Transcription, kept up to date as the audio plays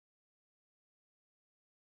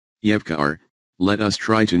Yevkar, let us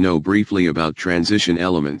try to know briefly about transition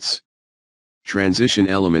elements. Transition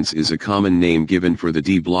elements is a common name given for the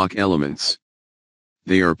d-block elements.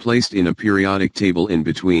 They are placed in a periodic table in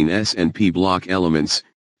between s and p-block elements,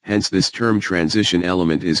 hence this term transition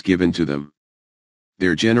element is given to them.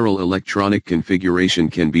 Their general electronic configuration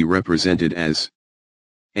can be represented as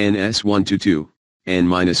ns1 to 2,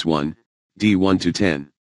 n-1, d1 to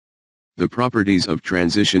 10. The properties of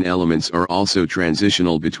transition elements are also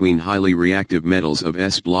transitional between highly reactive metals of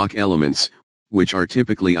s-block elements, which are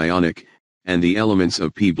typically ionic, and the elements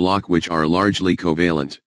of p-block which are largely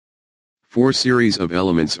covalent. 4 series of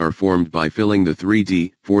elements are formed by filling the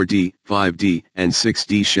 3d, 4d, 5d, and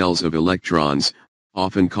 6d shells of electrons,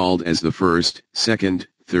 often called as the first, second,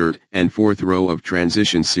 third, and fourth row of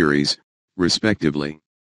transition series, respectively.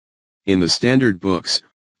 In the standard books,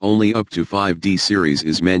 only up to 5d series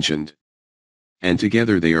is mentioned. And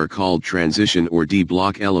together they are called transition or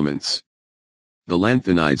d-block elements. The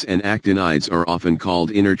lanthanides and actinides are often called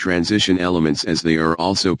inner transition elements as they are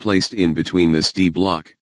also placed in between this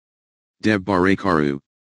d-block. Deb Barekaru.